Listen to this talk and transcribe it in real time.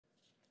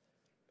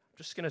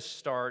Just going to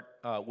start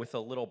with a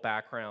little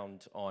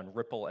background on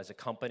Ripple as a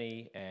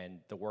company and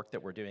the work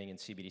that we're doing in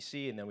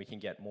CBDC, and then we can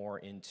get more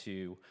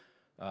into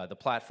the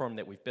platform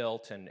that we've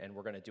built, and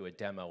we're going to do a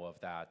demo of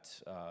that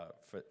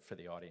for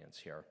the audience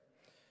here.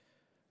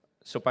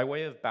 So by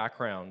way of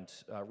background,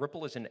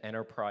 Ripple is an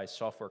enterprise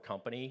software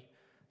company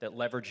that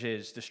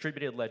leverages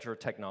distributed ledger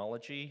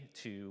technology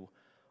to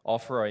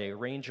offer a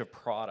range of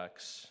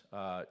products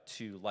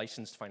to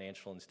licensed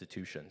financial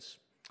institutions.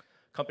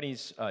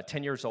 Company's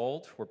 10 years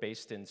old. We're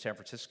based in San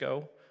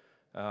Francisco.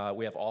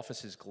 We have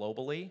offices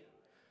globally.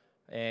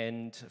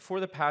 And for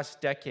the past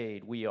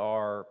decade, we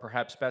are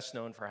perhaps best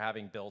known for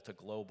having built a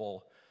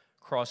global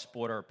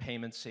cross-border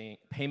payments and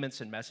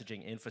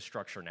messaging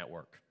infrastructure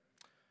network.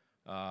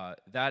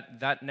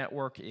 That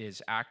network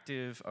is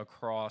active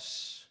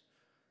across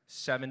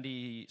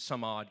 70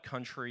 some odd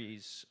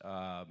countries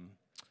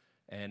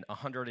and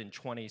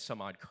 120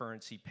 some odd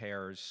currency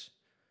pairs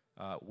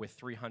with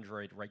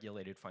 300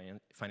 regulated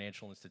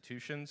financial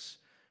institutions,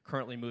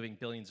 currently moving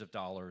billions of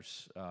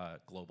dollars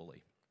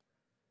globally.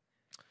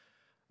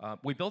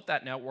 We built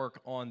that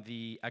network on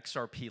the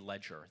XRP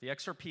ledger. The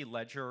XRP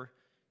ledger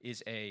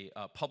is a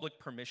public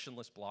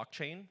permissionless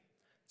blockchain.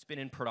 It's been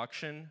in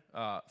production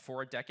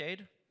for a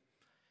decade,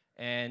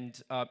 and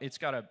it's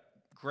got a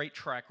great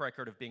track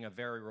record of being a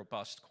very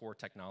robust core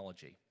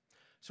technology.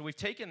 So we've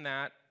taken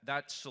that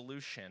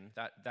solution,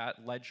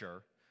 that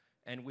ledger,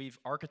 and we've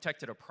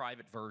architected a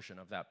private version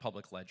of that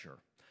public ledger.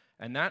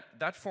 And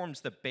that forms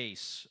the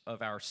base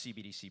of our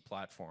CBDC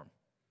platform.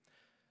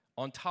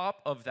 On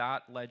top of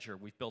that ledger,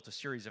 we've built a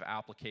series of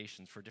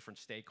applications for different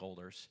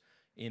stakeholders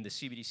in the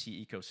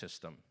CBDC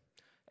ecosystem.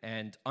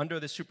 And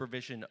under the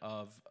supervision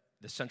of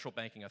the central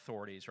banking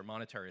authorities or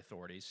monetary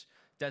authorities,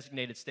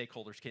 designated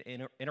stakeholders can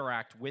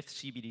interact with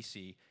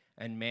CBDC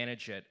and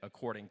manage it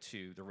according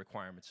to the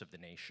requirements of the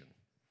nation.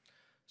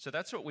 So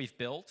that's what we've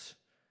built.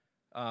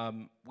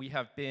 We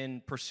have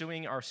been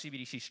pursuing our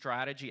CBDC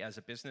strategy as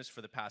a business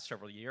for the past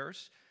several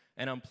years,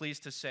 and I'm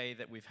pleased to say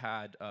that we've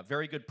had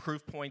very good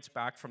proof points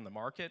back from the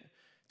market,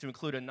 to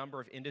include a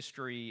number of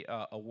industry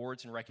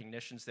awards and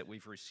recognitions that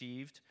we've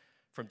received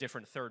from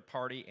different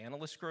third-party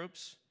analyst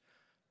groups.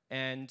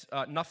 And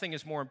nothing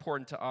is more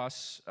important to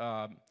us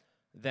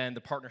than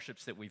the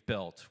partnerships that we've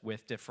built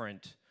with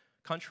different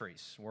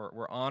countries.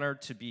 We're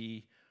honored to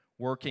be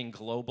working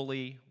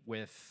globally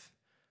with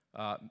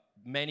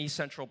many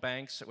central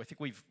banks. I think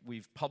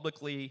we've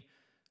publicly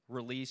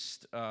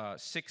released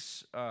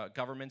 6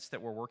 governments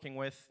that we're working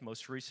with.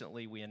 Most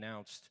recently, we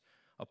announced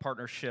a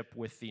partnership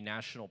with the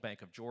National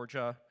Bank of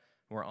Georgia.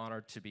 We're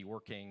honored to be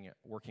working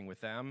with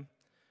them.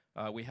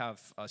 We have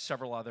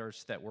several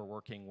others that we're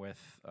working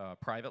with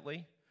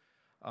privately.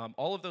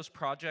 All of those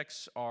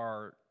projects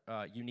are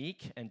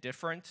unique and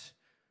different.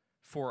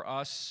 For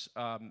us,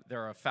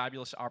 they're a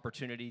fabulous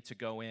opportunity to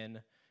go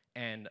in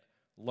and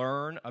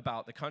learn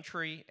about the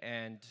country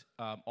and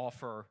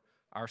offer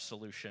our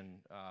solution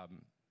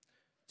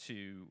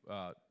to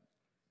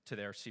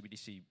their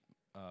CBDC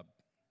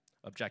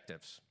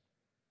objectives.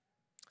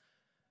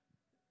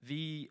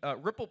 The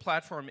Ripple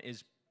platform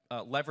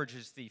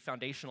leverages the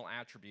foundational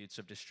attributes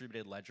of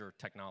distributed ledger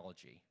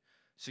technology: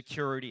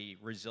 security,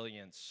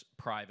 resilience,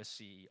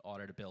 privacy,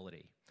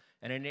 auditability,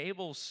 and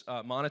enables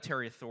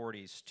monetary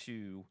authorities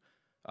to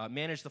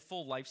manage the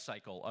full life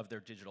cycle of their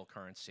digital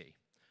currency.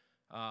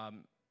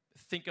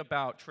 Think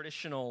about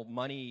traditional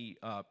money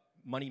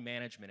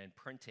management and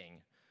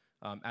printing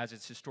as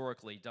it's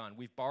historically done.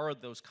 We've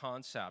borrowed those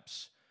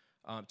concepts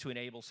to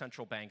enable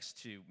central banks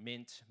to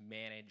mint,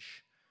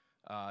 manage,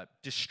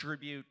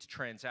 distribute,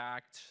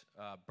 transact,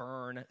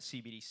 burn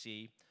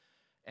CBDC,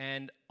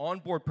 and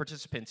onboard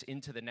participants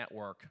into the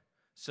network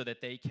so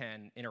that they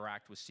can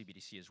interact with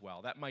CBDC as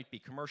well. That might be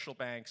commercial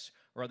banks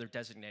or other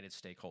designated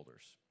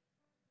stakeholders.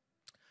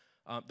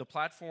 The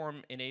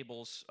platform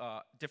enables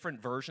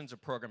different versions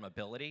of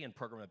programmability, and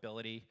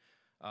programmability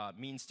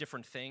means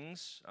different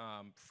things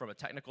from a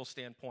technical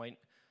standpoint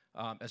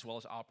as well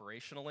as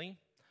operationally.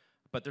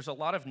 But there's a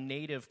lot of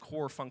native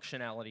core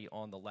functionality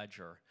on the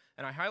ledger.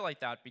 And I highlight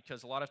that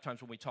because a lot of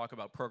times when we talk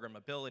about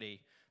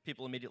programmability,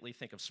 people immediately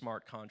think of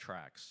smart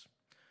contracts.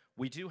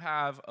 We do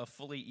have a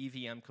fully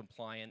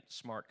EVM-compliant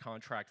smart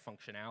contract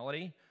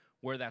functionality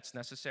where that's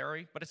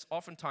necessary, but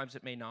oftentimes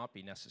it may not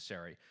be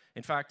necessary.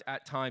 In fact,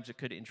 at times it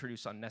could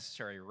introduce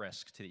unnecessary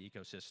risk to the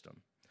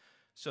ecosystem.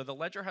 So the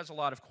ledger has a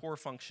lot of core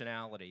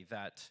functionality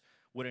that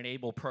would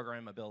enable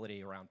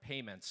programmability around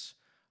payments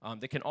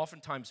that can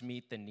oftentimes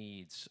meet the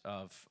needs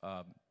of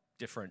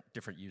different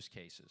use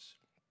cases.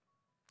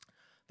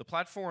 The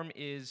platform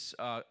is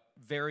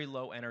very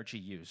low energy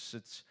use.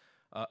 It's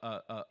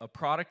a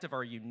product of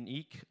our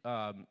unique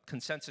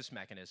consensus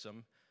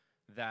mechanism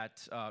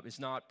that is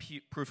not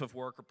proof of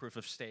work or proof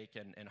of stake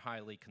and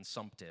highly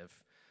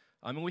consumptive.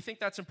 And we think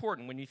that's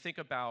important when you think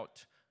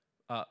about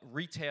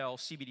retail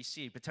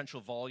CBDC,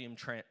 potential volume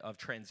of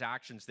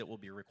transactions that will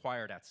be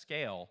required at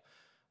scale.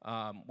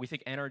 We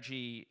think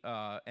energy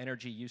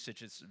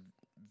usage is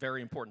a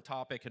very important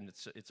topic, and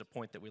it's a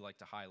point that we like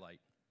to highlight.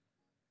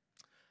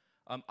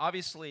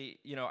 Obviously,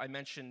 I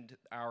mentioned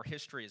our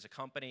history as a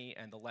company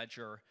and the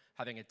ledger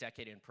having a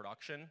decade in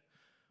production.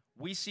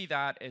 We see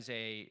that as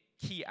a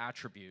key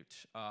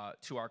attribute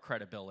to our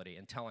credibility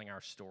in telling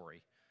our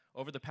story.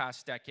 Over the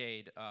past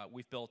decade,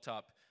 we've built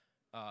up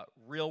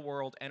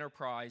real-world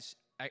enterprise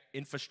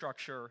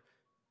infrastructure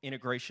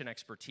integration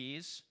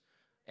expertise,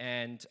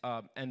 and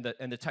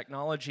the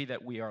technology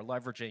that we are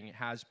leveraging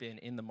has been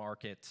in the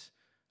market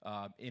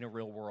in a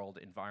real-world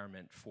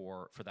environment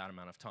for that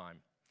amount of time.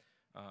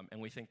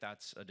 And we think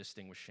that's a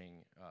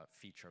distinguishing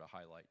feature to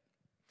highlight.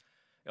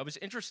 I was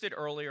interested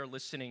earlier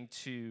listening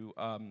to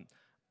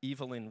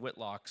Evelyn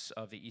Whitlock's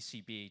of the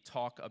ECB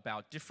talk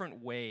about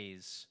different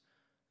ways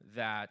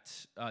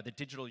that the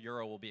digital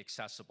euro will be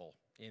accessible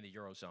in the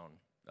Eurozone.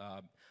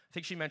 I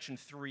think she mentioned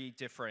 3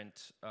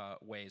 different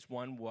ways.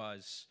 One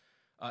was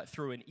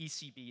through an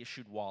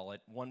ECB-issued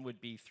wallet. One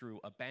would be through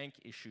a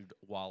bank-issued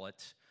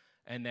wallet.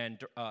 And then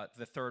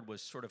the third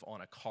was sort of on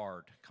a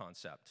card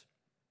concept.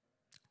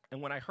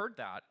 And when I heard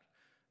that,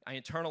 I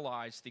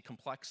internalized the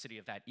complexity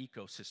of that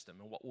ecosystem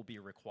and what will be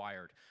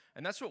required.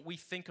 And that's what we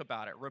think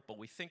about at Ripple.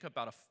 We think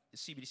about a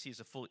CBDC as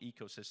a full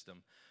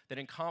ecosystem that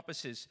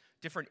encompasses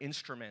different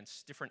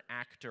instruments, different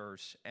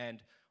actors,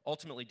 and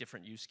ultimately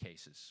different use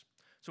cases.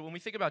 So when we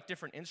think about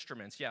different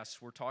instruments, yes,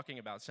 we're talking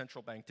about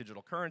central bank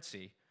digital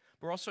currency,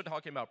 but we're also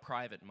talking about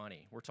private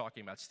money. We're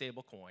talking about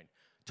stablecoin,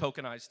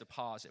 tokenized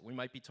deposit. We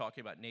might be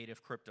talking about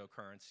native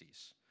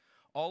cryptocurrencies.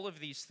 All of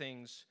these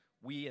things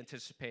we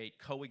anticipate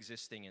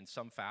coexisting in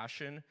some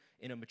fashion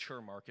in a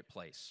mature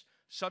marketplace,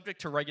 subject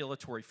to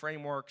regulatory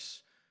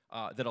frameworks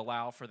that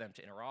allow for them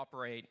to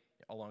interoperate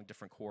along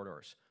different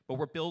corridors. But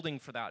we're building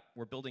for that.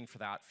 We're building for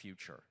that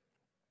future.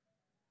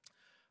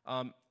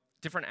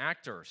 Different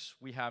actors.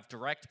 We have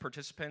direct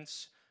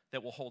participants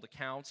that will hold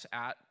accounts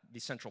at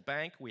the central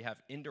bank. We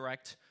have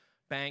indirect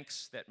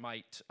banks that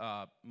might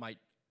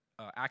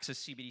access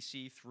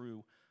CBDC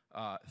through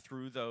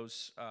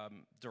those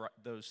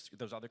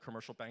other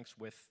commercial banks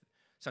with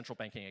central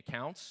banking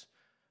accounts.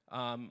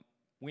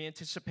 We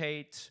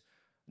anticipate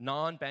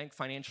non-bank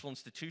financial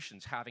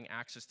institutions having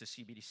access to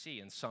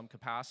CBDC in some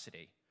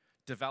capacity.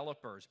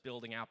 Developers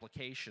building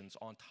applications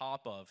on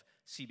top of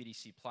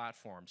CBDC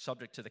platforms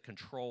subject to the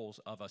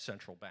controls of a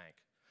central bank.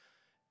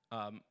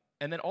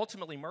 And then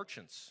ultimately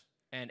merchants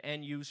and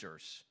end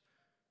users,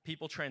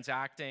 people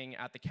transacting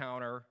at the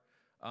counter,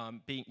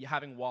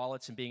 having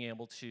wallets and being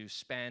able to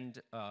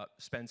spend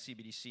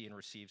CBDC and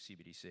receive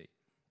CBDC.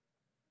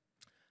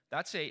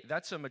 That's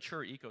a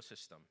mature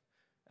ecosystem,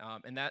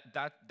 and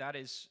that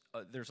is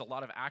there's a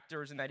lot of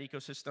actors in that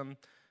ecosystem,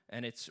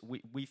 and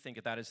we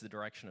think that is the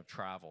direction of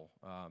travel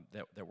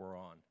that we're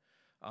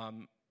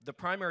on. The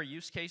primary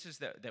use cases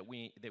that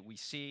we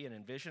see and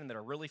envision that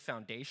are really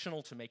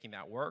foundational to making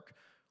that work,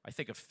 I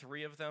think of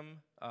 3 of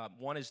them.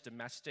 One is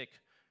domestic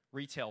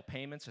retail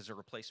payments as a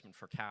replacement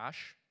for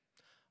cash.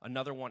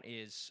 Another one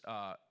is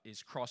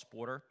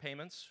cross-border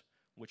payments,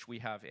 which we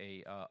have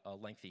a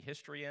lengthy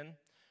history in.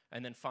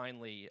 And then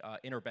finally,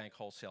 interbank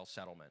wholesale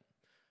settlement.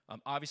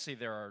 Obviously,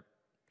 there are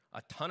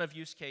a ton of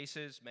use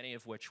cases, many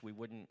of which we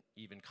wouldn't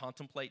even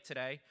contemplate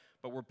today.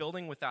 But we're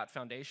building with that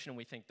foundation, and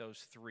we think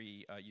those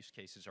 3 use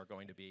cases are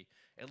going to be,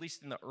 at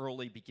least in the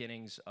early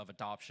beginnings of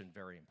adoption,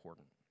 very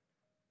important.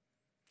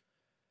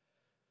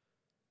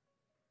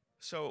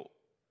 So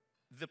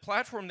the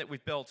platform that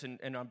we've built,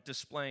 and I'm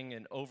displaying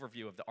an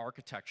overview of the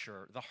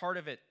architecture, the heart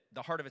of it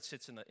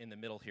sits in the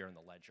middle here in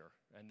the ledger.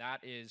 And that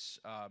is,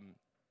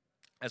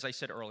 as I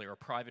said earlier, a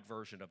private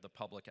version of the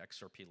public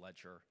XRP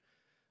ledger.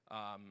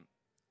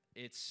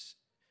 It's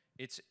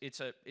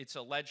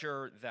a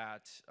ledger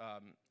that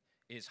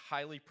is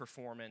highly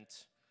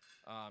performant,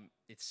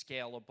 it's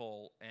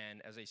scalable,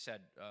 and as I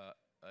said,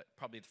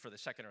 probably for the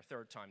 2nd or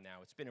 3rd time now,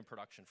 it's been in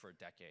production for a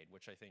decade,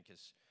 which I think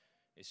is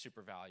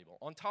super valuable.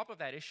 On top of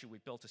that issue, we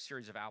built a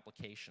series of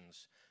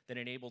applications that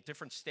enable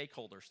different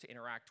stakeholders to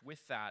interact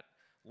with that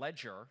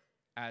ledger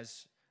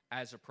as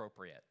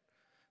appropriate.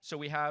 So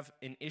we have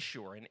an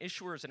issuer. An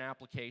issuer is an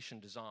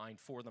application designed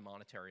for the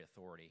monetary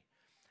authority,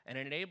 and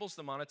it enables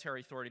the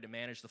monetary authority to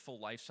manage the full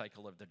life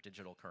cycle of their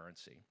digital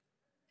currency,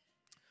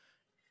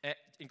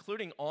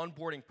 including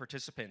onboarding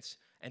participants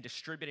and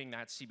distributing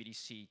that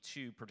CBDC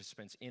to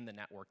participants in the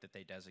network that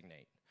they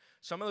designate.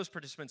 Some of those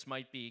participants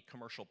might be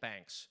commercial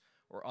banks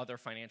or other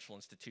financial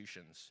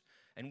institutions,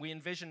 and we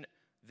envision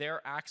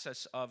their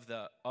access of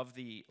the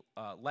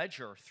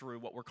ledger through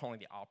what we're calling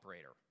the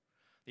operator.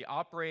 The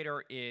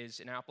operator is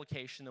an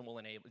application that will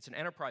enable, it's an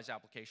enterprise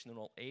application that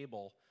will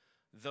enable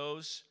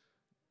those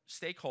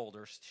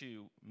stakeholders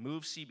to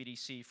move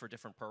CBDC for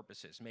different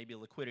purposes, maybe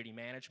liquidity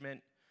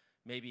management,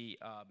 maybe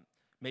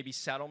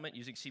settlement,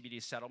 using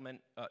CBDC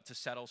settlement to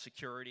settle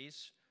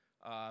securities,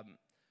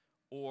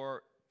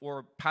 or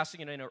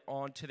passing it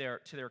on to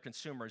their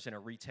consumers in a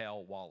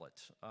retail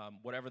wallet,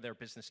 whatever their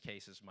business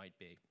cases might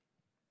be.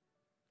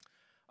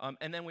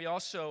 And then we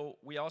also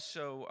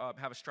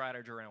have a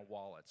strategy around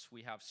wallets.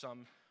 We have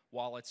some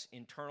wallets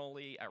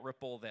internally at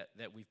Ripple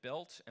that we've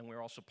built, and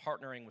we're also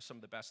partnering with some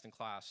of the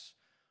best-in-class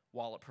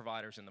wallet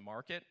providers in the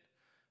market.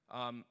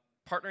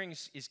 Partnering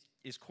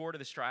is core to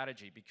the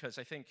strategy, because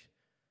I think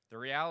the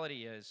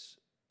reality is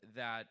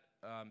that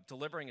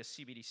delivering a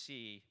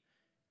CBDC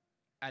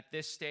at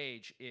this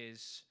stage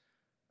is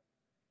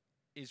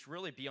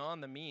really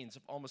beyond the means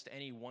of almost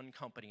any one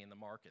company in the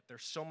market.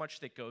 There's so much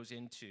that goes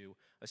into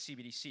a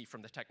CBDC,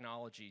 from the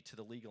technology to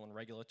the legal and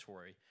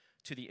regulatory,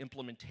 to the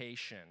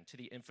implementation, to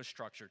the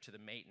infrastructure, to the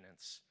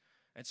maintenance.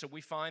 And so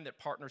we find that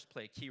partners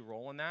play a key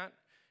role in that,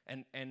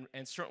 and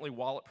certainly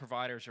wallet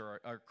providers are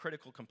a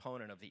critical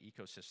component of the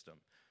ecosystem.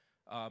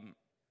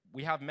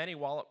 We have many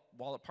wallet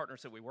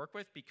partners that we work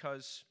with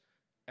because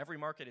every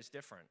market is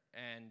different,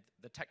 and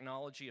the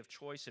technology of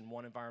choice in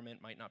one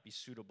environment might not be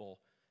suitable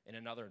in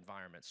another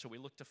environment. So we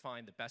look to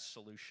find the best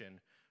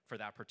solution for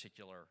that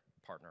particular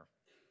partner.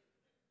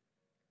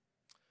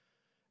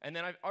 And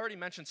then I've already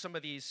mentioned some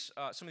of these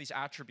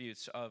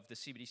attributes of the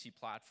CBDC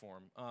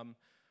platform.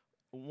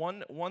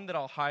 One that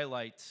I'll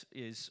highlight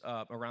is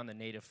around the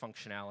native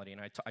functionality,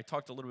 and I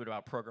talked a little bit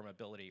about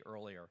programmability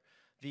earlier.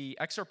 The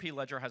XRP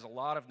ledger has a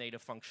lot of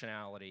native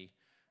functionality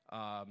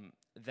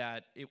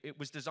that it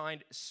was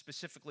designed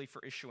specifically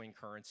for issuing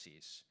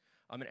currencies.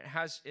 And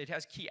it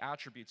has key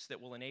attributes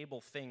that will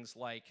enable things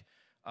like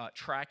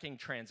tracking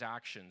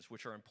transactions,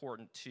 which are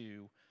important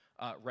to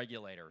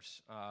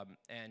regulators.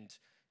 And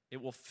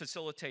it will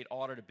facilitate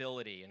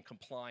auditability and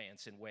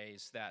compliance in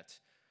ways that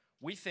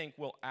we think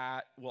will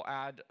add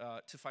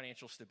to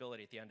financial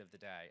stability at the end of the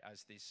day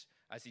as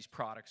these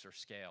products are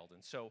scaled.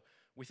 And so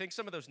we think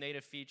some of those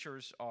native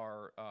features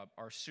are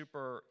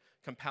super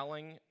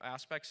compelling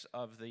aspects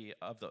of the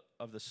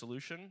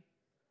solution.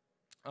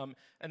 And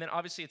then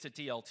obviously it's a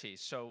DLT.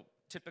 So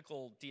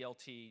typical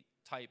DLT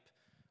type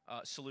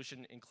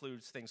solution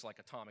includes things like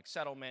atomic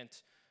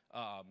settlement,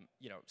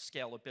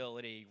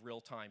 scalability,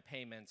 real-time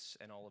payments,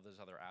 and all of those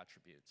other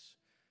attributes.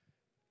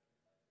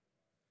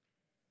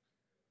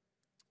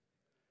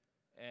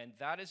 And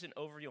that is an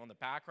overview on the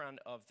background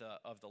of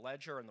the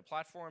ledger and the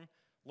platform.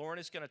 Lauren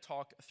is going to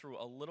talk through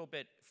a little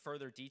bit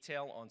further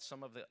detail on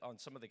some of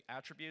the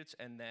attributes,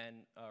 and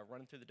then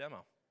run through the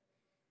demo.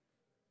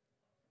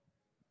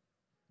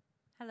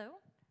 Hello.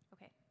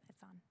 Okay,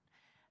 it's on.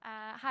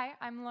 Hi,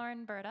 I'm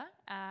Lauren Berta.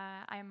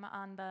 I'm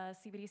on the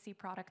CBDC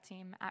product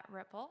team at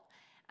Ripple,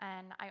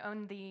 and I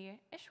own the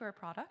issuer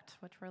product,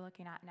 which we're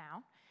looking at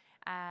now.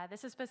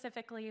 This is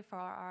specifically for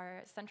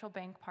our central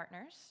bank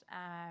partners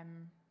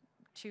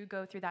to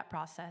go through that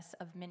process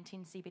of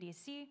minting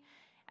CBDC,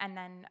 and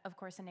then, of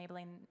course,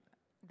 enabling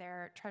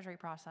their treasury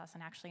process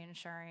and actually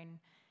ensuring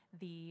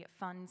the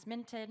funds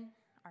minted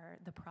are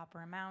the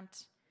proper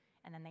amount,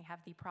 and then they have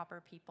the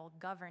proper people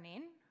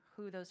governing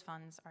who those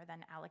funds are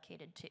then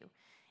allocated to.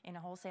 In a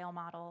wholesale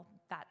model,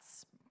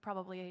 that's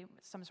probably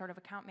some sort of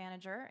account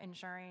manager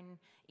ensuring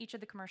each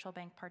of the commercial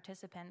bank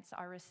participants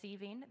are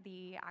receiving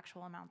the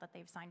actual amount that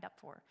they've signed up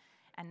for,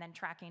 and then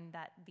tracking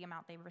that the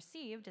amount they've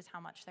received is how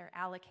much they're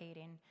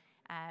allocating,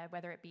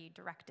 whether it be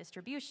direct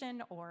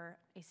distribution or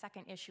a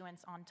second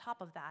issuance on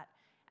top of that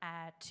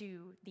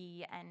to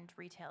the end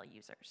retail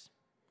users.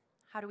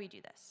 How do we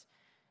do this?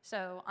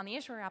 So on the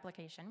issuer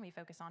application, we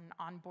focus on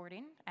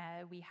onboarding.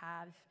 We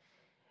have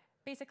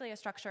basically a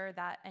structure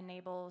that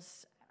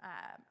enables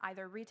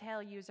either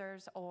retail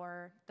users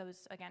or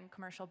those, again,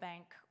 commercial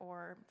bank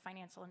or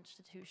financial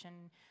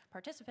institution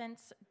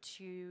participants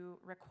to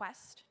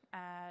request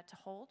to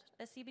hold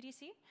a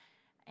CBDC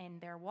in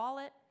their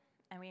wallet.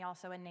 And we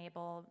also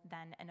enable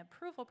then an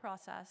approval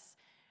process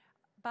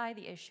by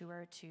the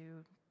issuer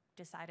to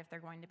decide if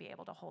they're going to be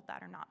able to hold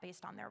that or not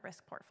based on their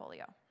risk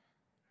portfolio.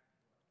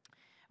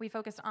 We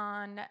focus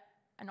on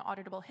an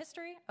auditable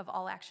history of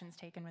all actions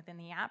taken within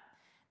the app.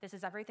 This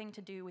is everything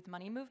to do with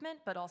money movement,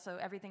 but also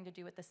everything to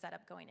do with the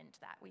setup going into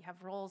that. We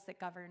have roles that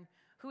govern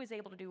who is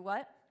able to do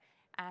what.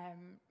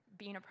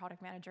 Being a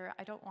product manager,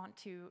 I don't want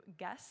to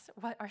guess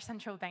what our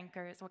central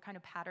bankers, what kind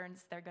of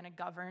patterns they're going to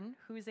govern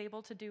who's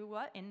able to do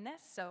what in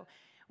this. So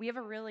we have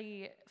a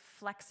really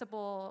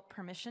flexible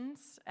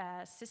permissions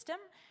system,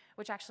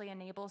 which actually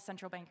enables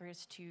central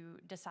bankers to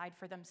decide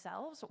for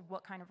themselves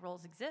what kind of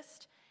roles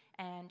exist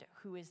and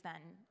who is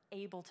then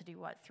able to do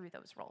what through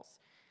those roles.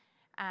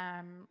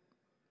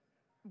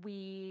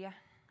 We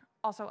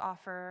also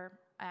offer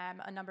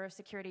a number of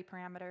security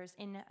parameters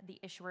in the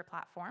issuer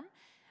platform.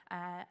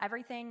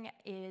 Everything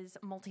is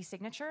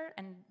multi-signature,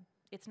 and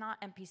it's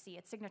not MPC,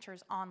 it's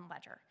signatures on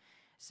ledger.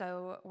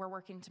 So we're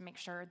working to make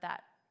sure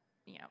that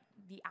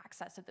the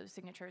access of those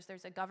signatures,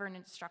 there's a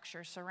governance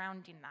structure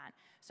surrounding that,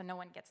 so no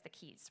one gets the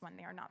keys when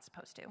they are not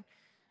supposed to.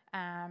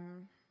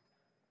 And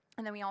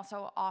then we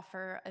also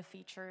offer a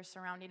feature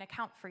surrounding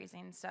account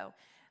freezing. So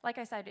like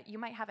I said, you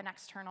might have an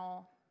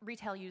external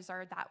retail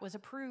user that was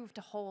approved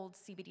to hold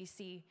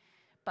CBDC,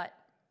 but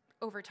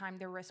over time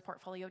their risk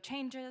portfolio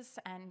changes,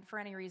 and for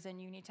any reason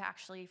you need to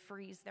actually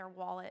freeze their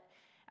wallet.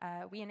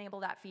 We enable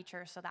that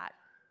feature so that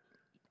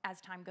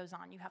as time goes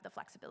on, you have the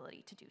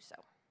flexibility to do so.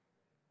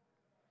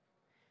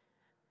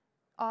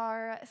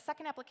 Our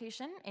second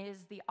application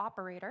is the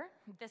operator.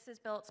 This is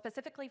built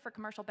specifically for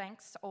commercial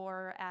banks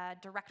or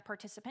direct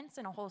participants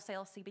in a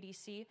wholesale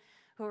CBDC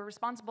who are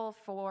responsible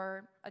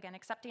for, again,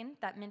 accepting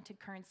that minted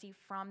currency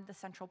from the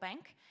central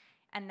bank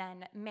and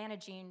then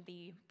managing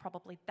the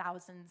probably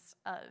thousands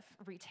of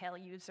retail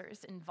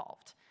users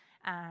involved.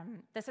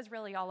 This is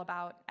really all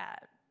about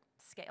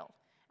scale.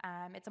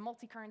 It's a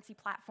multi-currency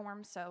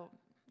platform, so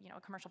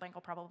a commercial bank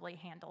will probably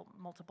handle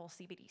multiple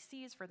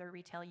CBDCs for their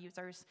retail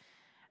users.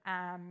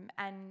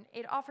 And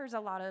it offers a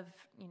lot of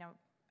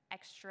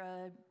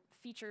extra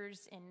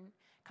features in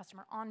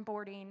customer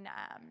onboarding.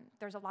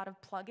 There's a lot of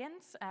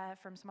plugins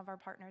from some of our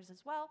partners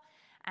as well,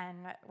 and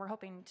we're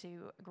hoping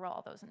to grow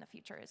all those in the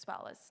future as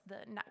well as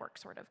the network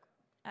sort of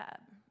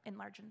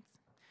enlarges.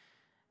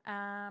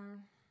 And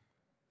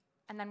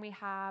then we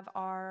have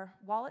our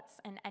wallets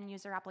and end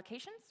user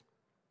applications.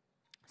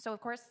 So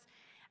of course,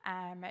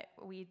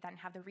 we then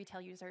have the retail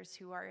users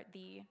who are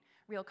the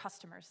real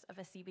customers of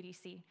a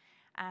CBDC.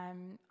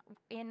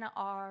 In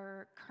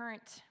our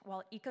current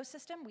wallet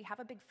ecosystem, we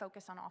have a big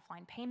focus on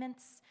offline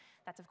payments.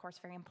 That's, of course,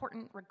 very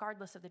important,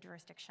 regardless of the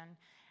jurisdiction.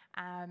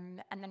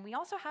 And then we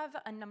also have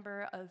a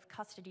number of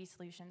custody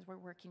solutions we're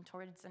working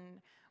towards.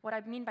 And what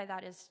I mean by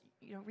that is,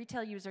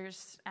 retail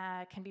users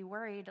can be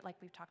worried, like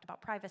we've talked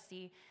about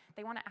privacy.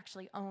 They want to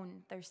actually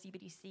own their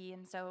CBDC.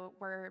 And so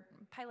we're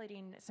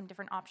piloting some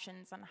different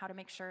options on how to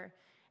make sure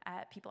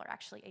people are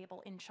actually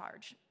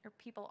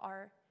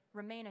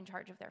remain in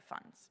charge of their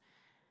funds.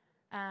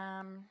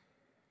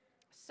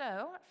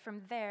 So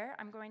from there,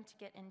 I'm going to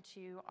get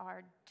into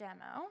our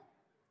demo.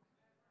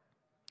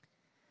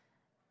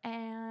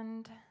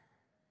 And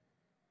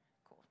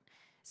cool.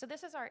 So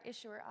this is our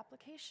issuer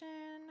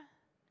application.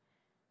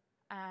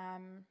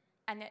 And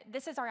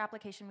this is our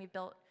application we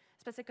built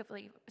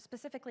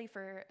specifically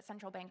for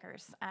central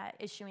bankers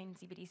issuing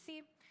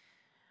CBDC.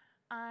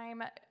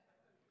 I'm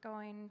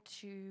going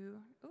to,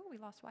 ooh, we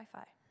lost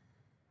Wi-Fi.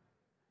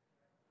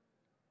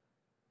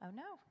 Oh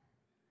no.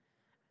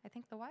 I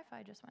think the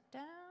Wi-Fi just went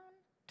down.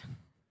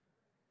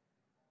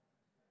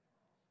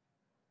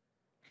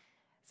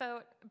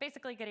 So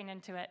basically getting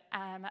into it,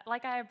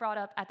 like I brought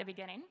up at the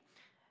beginning,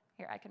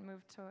 here I can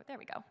move to, there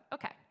we go.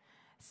 Okay,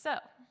 so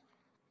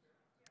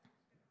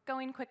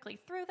going quickly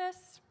through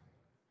this,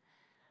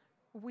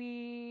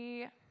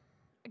 we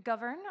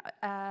govern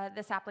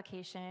this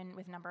application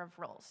with a number of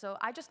roles. So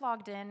I just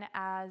logged in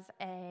as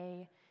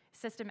a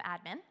system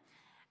admin,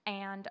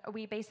 and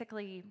we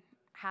basically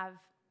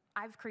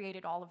I've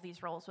created all of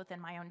these roles within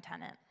my own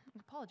tenant.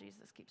 Apologies,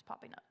 this keeps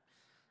popping up.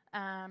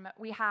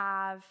 We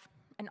have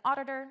an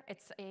auditor.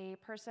 It's a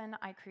person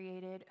I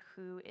created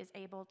who is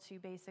able to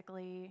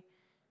basically,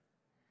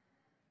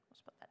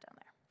 let's put that down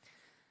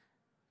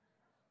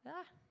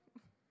there.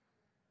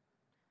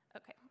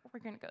 Okay, we're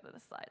gonna go to the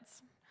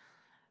slides.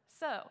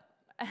 So,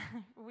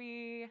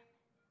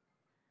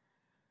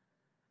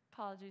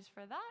 apologies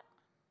for that.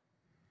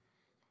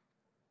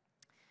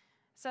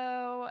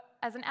 So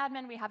as an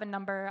admin, we have a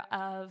number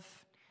of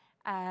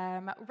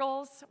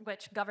roles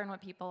which govern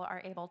what people are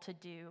able to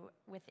do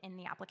within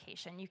the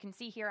application. You can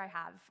see here I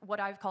have what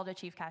I've called a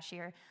chief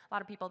cashier. A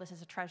lot of people, this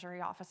is a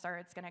treasury officer.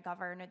 It's going to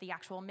govern the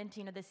actual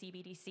minting of the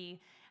CBDC.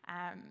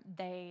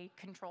 They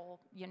control,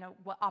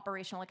 what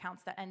operational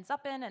accounts that ends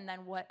up in, and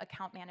then what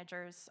account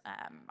managers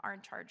are in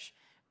charge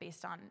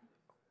based on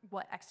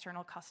what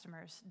external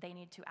customers they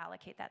need to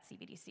allocate that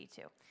CBDC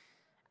to.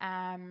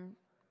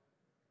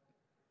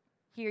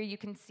 Here you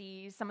can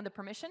see some of the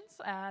permissions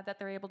that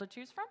they're able to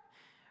choose from.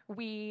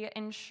 We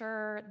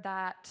ensure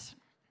that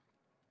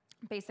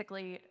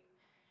basically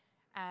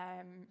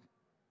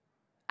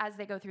as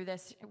they go through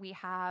this, we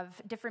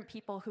have different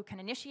people who can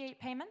initiate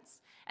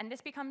payments, and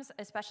this becomes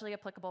especially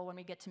applicable when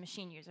we get to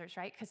machine users,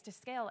 right? Because to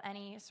scale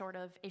any sort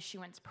of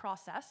issuance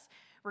process,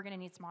 we're gonna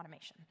need some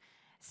automation.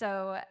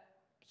 So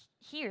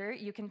here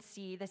you can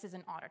see this is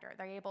an auditor.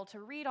 They're able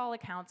to read all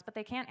accounts, but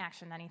they can't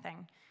action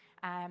anything.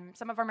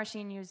 Some of our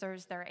machine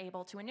users, they're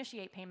able to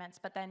initiate payments,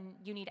 but then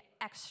you need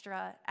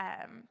extra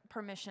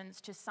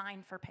permissions to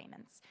sign for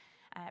payments.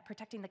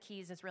 Protecting the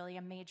keys is really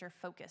a major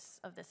focus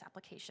of this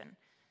application.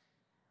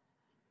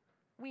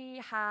 We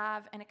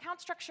have an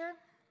account structure,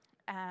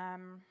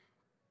 and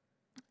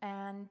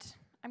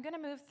I'm going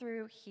to move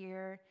through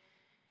here.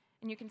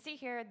 And you can see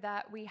here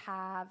that we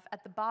have,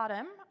 at the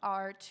bottom,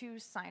 our 2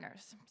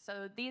 signers.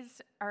 So these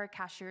are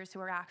cashiers who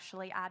are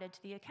actually added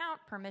to the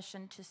account,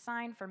 permission to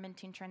sign for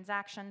minting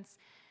transactions,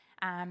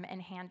 and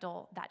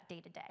handle that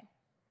day-to-day.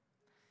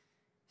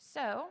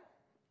 So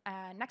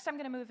next I'm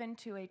going to move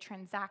into a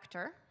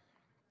transactor.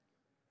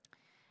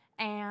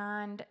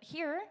 And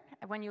here,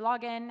 when you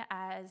log in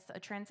as a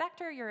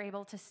transactor, you're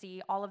able to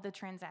see all of the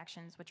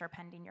transactions which are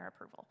pending your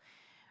approval.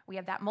 We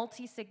have that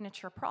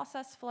multi-signature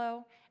process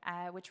flow,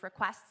 which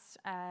requests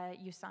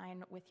you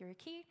sign with your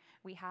key.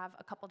 We have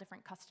a couple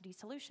different custody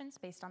solutions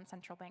based on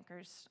central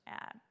bankers'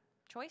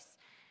 choice.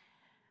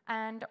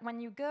 And when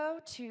you go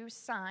to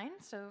sign,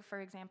 so for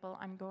example,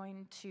 I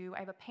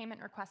have a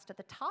payment request at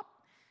the top.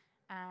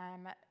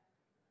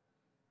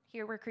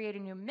 Here we're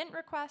creating a new mint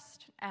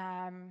request.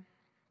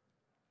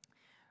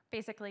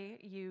 basically,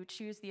 you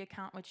choose the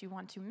account which you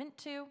want to mint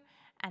to,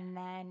 and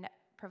then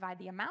provide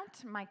the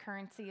amount. My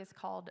currency is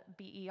called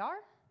BER.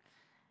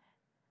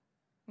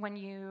 When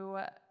you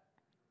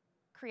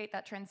create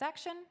that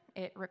transaction,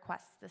 it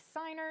requests the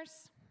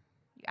signers.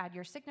 You add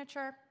your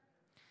signature,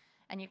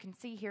 and you can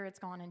see here it's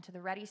gone into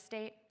the ready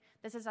state.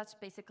 This is us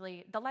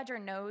basically, the ledger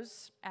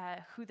knows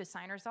who the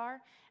signers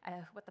are,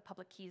 what the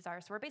public keys are.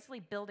 So we're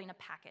basically building a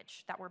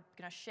package that we're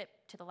going to ship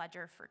to the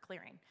ledger for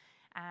clearing.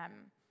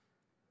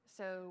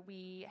 So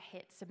we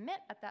hit submit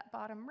at that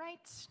bottom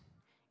right,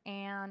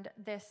 and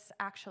this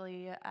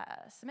actually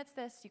submits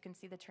this. You can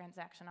see the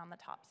transaction on the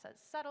top says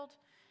settled.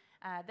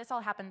 This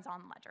all happens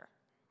on ledger.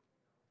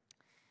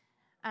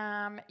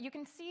 You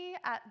can see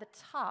at the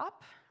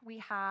top we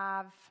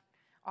have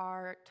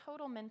our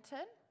total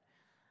minted,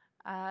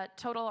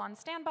 total on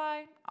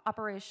standby,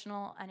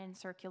 operational, and in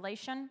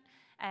circulation.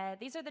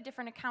 These are the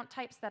different account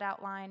types that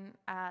outline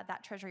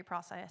that treasury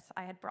process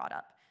I had brought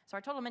up. So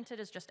our total minted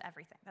is just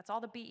everything. That's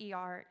all the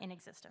BER in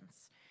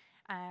existence.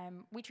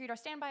 We treat our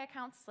standby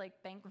accounts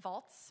like bank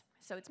vaults.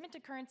 So it's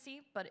minted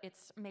currency, but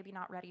it's maybe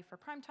not ready for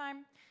prime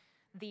time.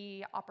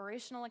 The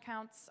operational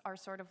accounts are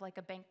sort of like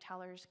a bank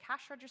teller's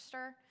cash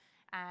register,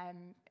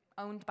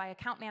 owned by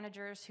account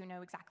managers who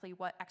know exactly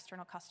what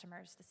external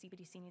customers the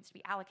CBDC needs to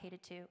be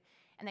allocated to.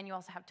 And then you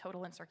also have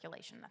total in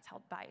circulation that's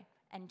held by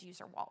end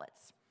user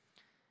wallets.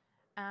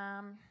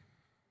 And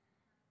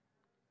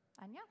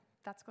yeah,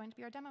 that's going to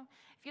be our demo.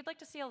 If you'd like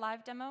to see a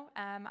live demo,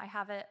 I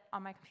have it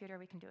on my computer.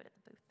 We can do it at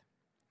the booth.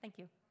 Thank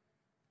you.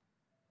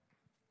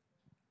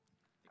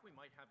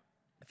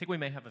 I think we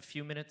may have a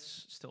few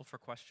minutes still for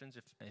questions,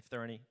 if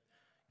there are any.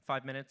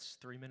 5 minutes,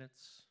 3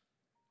 minutes,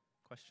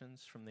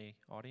 questions from the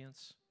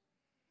audience?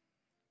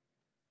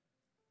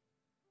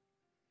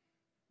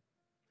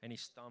 Any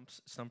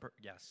stumper?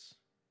 Yes.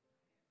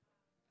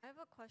 I have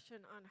a question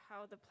on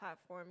how the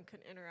platform can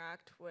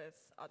interact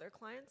with other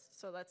clients.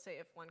 So let's say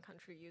if one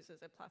country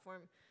uses a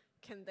platform,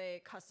 can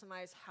they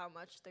customize how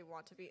much they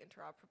want to be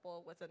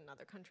interoperable with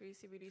another country's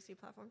CBDC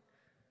platform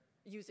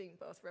using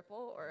both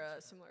Ripple or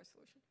a similar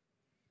solution?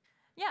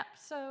 Yeah,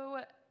 so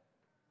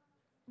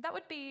that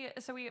would be,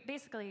 so we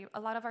basically, a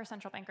lot of our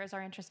central bankers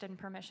are interested in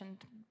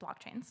permissioned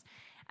blockchains.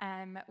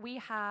 We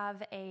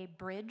have a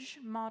bridge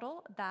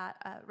model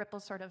that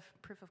Ripple's sort of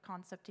proof of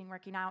concepting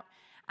working out,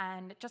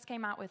 and it just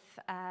came out with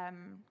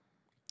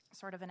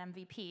sort of an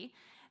MVP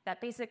that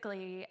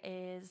basically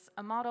is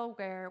a model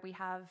where we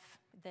have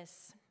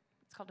this,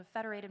 it's called a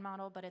federated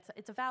model, but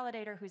it's a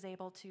validator who's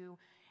able to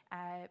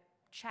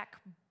check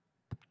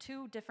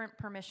 2 different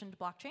permissioned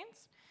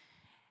blockchains.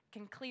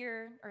 Can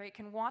clear, or it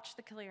can watch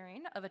the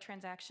clearing of a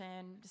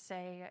transaction,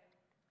 say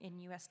in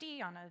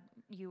USD on a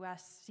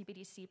US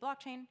CBDC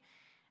blockchain,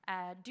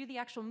 do the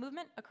actual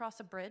movement across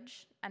a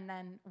bridge, and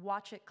then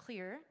watch it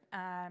clear.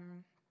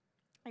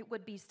 It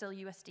would be still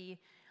USD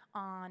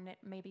on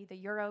maybe the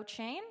Euro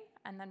chain,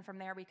 and then from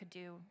there we could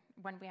do,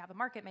 when we have a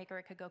market maker,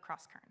 it could go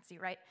cross-currency,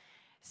 right?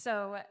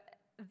 So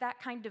that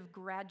kind of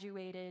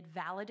graduated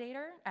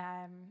validator,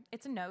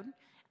 it's a node,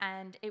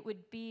 and it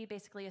would be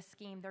basically a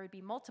scheme. There would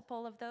be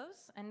multiple of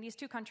those, and these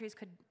 2 countries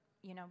could,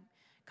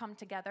 come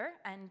together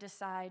and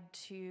decide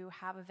to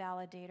have a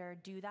validator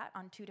do that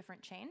on 2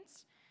 different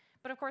chains.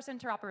 But of course,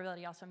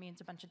 interoperability also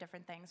means a bunch of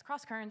different things.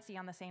 Cross-currency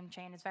on the same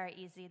chain is very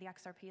easy. The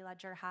XRP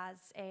ledger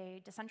has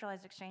a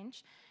decentralized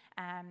exchange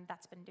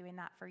that's been doing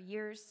that for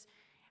years.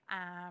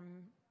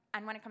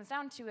 And when it comes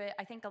down to it,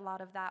 I think a lot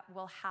of that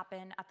will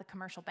happen at the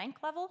commercial bank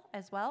level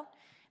as well.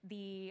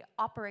 The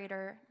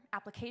operator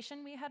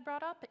application we had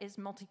brought up is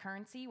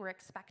multi-currency. We're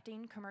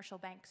expecting commercial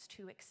banks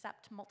to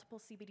accept multiple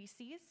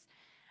CBDCs.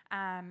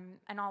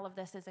 And all of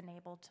this is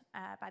enabled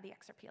by the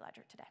XRP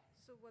ledger today.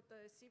 So would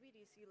the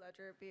CBDC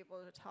ledger be able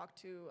to talk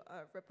to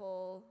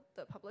Ripple,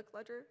 the public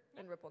ledger,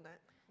 and RippleNet?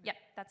 Yep,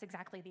 that's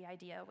exactly the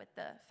idea with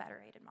the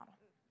federated model.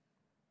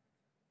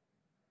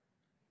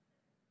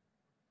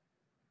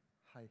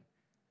 Hi.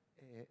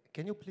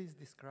 Can you please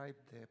describe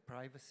the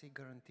privacy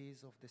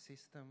guarantees of the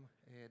system?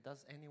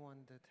 Does anyone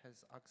that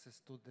has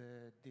access to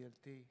the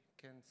DLT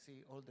can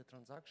see all the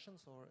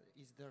transactions, or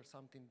is there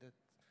something that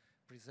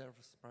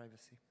preserves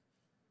privacy?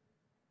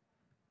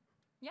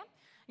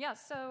 Yeah,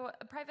 so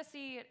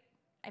privacy,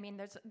 I mean,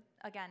 there's,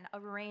 again, a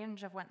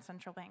range of what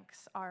central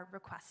banks are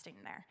requesting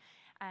there.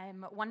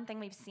 One thing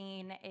we've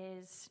seen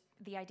is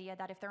the idea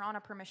that if they're on a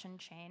permission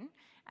chain,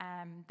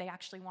 they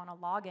actually want to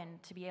log in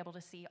to be able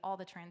to see all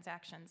the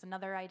transactions.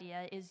 Another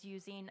idea is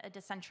using a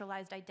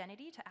decentralized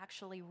identity to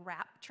actually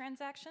wrap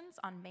transactions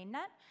on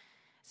mainnet.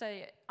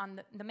 So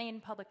on the main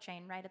public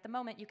chain, right, at the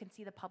moment you can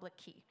see the public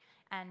key.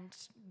 And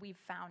we've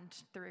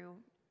found through,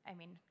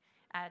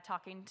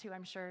 talking to,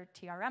 I'm sure,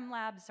 TRM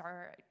labs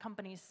or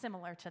companies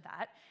similar to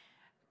that,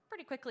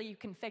 pretty quickly you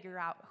can figure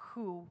out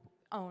who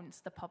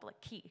owns the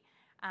public key.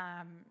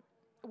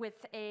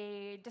 With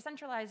a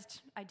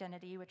decentralized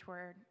identity,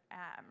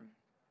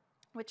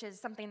 which is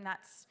something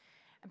that's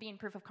being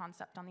proof of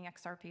concept on the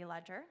XRP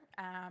ledger,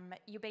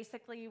 you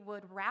basically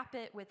would wrap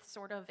it with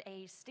sort of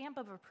a stamp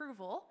of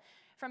approval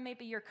from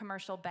maybe your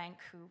commercial bank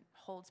who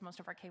holds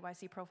most of our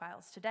KYC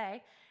profiles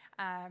today,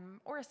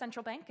 or a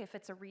central bank if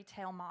it's a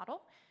retail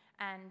model.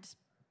 And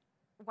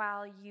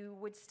while you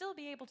would still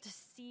be able to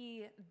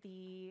see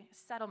the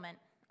settlement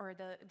or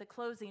the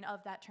closing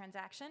of that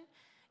transaction,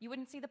 you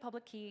wouldn't see the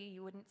public key,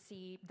 you wouldn't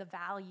see the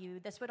value.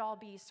 This would all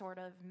be sort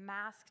of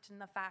masked in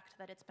the fact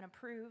that it's been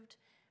approved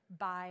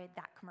by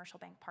that commercial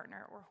bank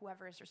partner or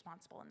whoever is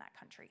responsible in that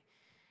country.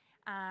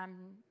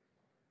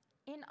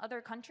 In other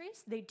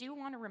countries, they do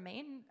want to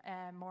remain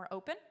more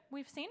open,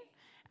 we've seen.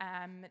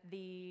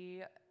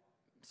 The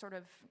sort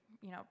of,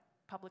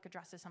 public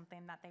address is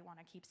something that they want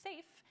to keep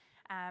safe,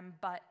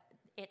 but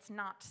it's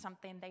not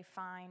something they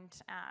find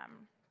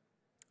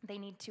they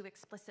need to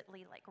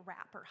explicitly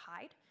wrap or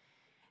hide.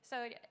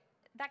 So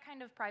that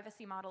kind of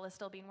privacy model is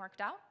still being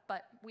worked out,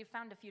 but we've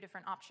found a few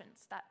different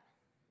options that,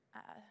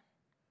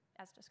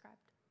 as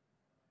described.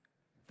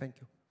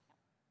 Thank you.